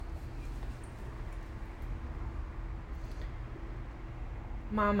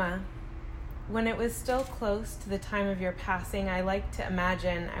Mama, when it was still close to the time of your passing, I liked to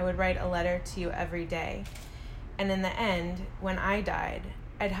imagine I would write a letter to you every day. And in the end, when I died,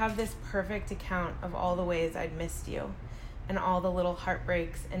 I'd have this perfect account of all the ways I'd missed you and all the little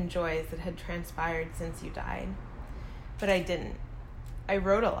heartbreaks and joys that had transpired since you died. But I didn't. I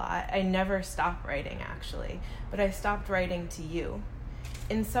wrote a lot. I never stopped writing, actually, but I stopped writing to you.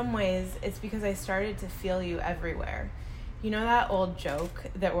 In some ways, it's because I started to feel you everywhere. You know that old joke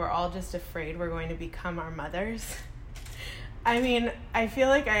that we're all just afraid we're going to become our mothers? I mean, I feel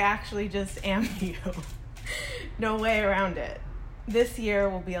like I actually just am you. No way around it. This year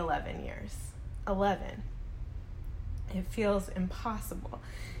will be 11 years. 11. It feels impossible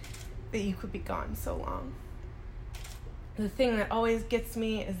that you could be gone so long. The thing that always gets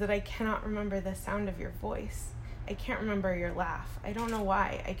me is that I cannot remember the sound of your voice. I can't remember your laugh. I don't know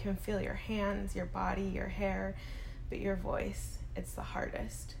why. I can feel your hands, your body, your hair, but your voice, it's the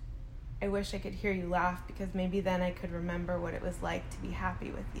hardest. I wish I could hear you laugh because maybe then I could remember what it was like to be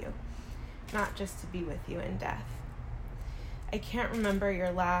happy with you, not just to be with you in death. I can't remember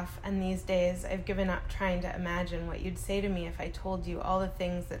your laugh, and these days I've given up trying to imagine what you'd say to me if I told you all the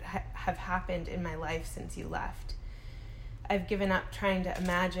things that have happened in my life since you left. I've given up trying to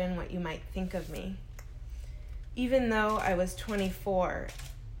imagine what you might think of me. Even though I was 24,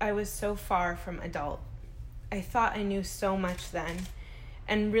 I was so far from adult. I thought I knew so much then,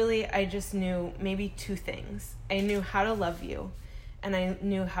 and really I just knew maybe two things. I knew how to love you, and I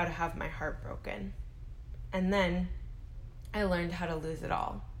knew how to have my heart broken. And then I learned how to lose it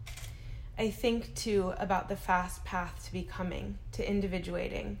all. I think, too, about the fast path to becoming, to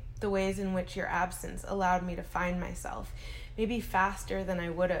individuating, the ways in which your absence allowed me to find myself, maybe faster than I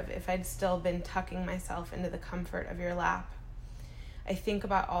would have if I'd still been tucking myself into the comfort of your lap. I think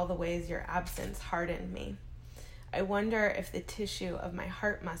about all the ways your absence hardened me. I wonder if the tissue of my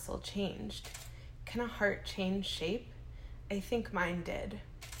heart muscle changed. Can a heart change shape? I think mine did.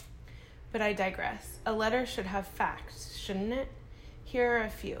 But I digress. A letter should have facts, shouldn't it? Here are a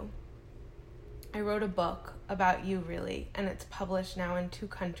few. I wrote a book about you, really, and it's published now in 2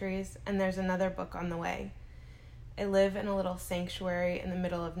 countries, and there's another book on the way. I live in a little sanctuary in the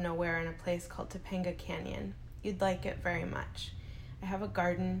middle of nowhere in a place called Topanga Canyon. You'd like it very much. I have a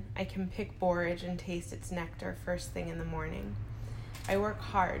garden. I can pick borage and taste its nectar first thing in the morning. I work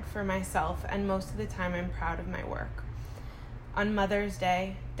hard for myself, and most of the time I'm proud of my work. On Mother's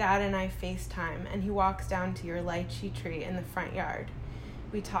Day, Dad and I FaceTime, and he walks down to your lychee tree in the front yard.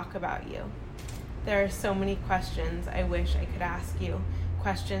 We talk about you. There are so many questions I wish I could ask you,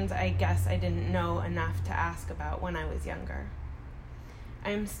 questions I guess I didn't know enough to ask about when I was younger.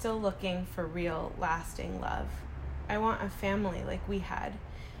 I am still looking for real, lasting love. I want a family like we had.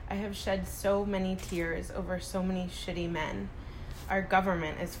 I have shed so many tears over so many shitty men. Our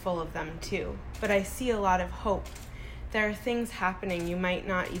government is full of them too, but I see a lot of hope. There are things happening you might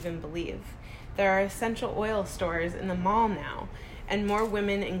not even believe. There are essential oil stores in the mall now, and more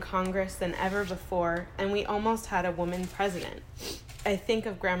women in Congress than ever before, and we almost had a woman president. I think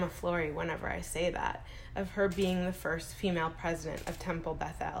of Grandma Flory whenever I say that, of her being the first female president of Temple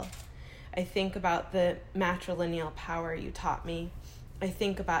Bethel. I think about the matrilineal power you taught me. I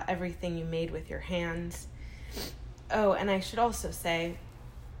think about everything you made with your hands. Oh, and I should also say,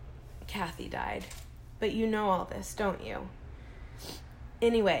 Kathy died. But you know all this, don't you?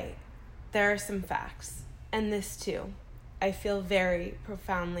 Anyway, there are some facts, and this too. I feel very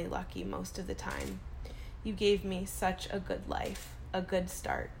profoundly lucky most of the time. You gave me such a good life, a good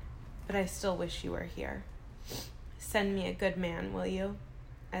start, but I still wish you were here. Send me a good man, will you?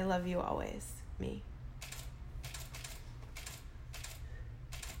 I love you always, me.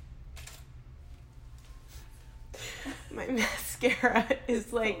 My mascara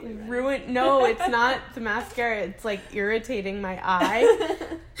is like ruined. No, it's not the mascara. It's like irritating my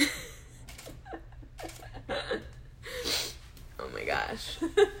eye. Oh my gosh.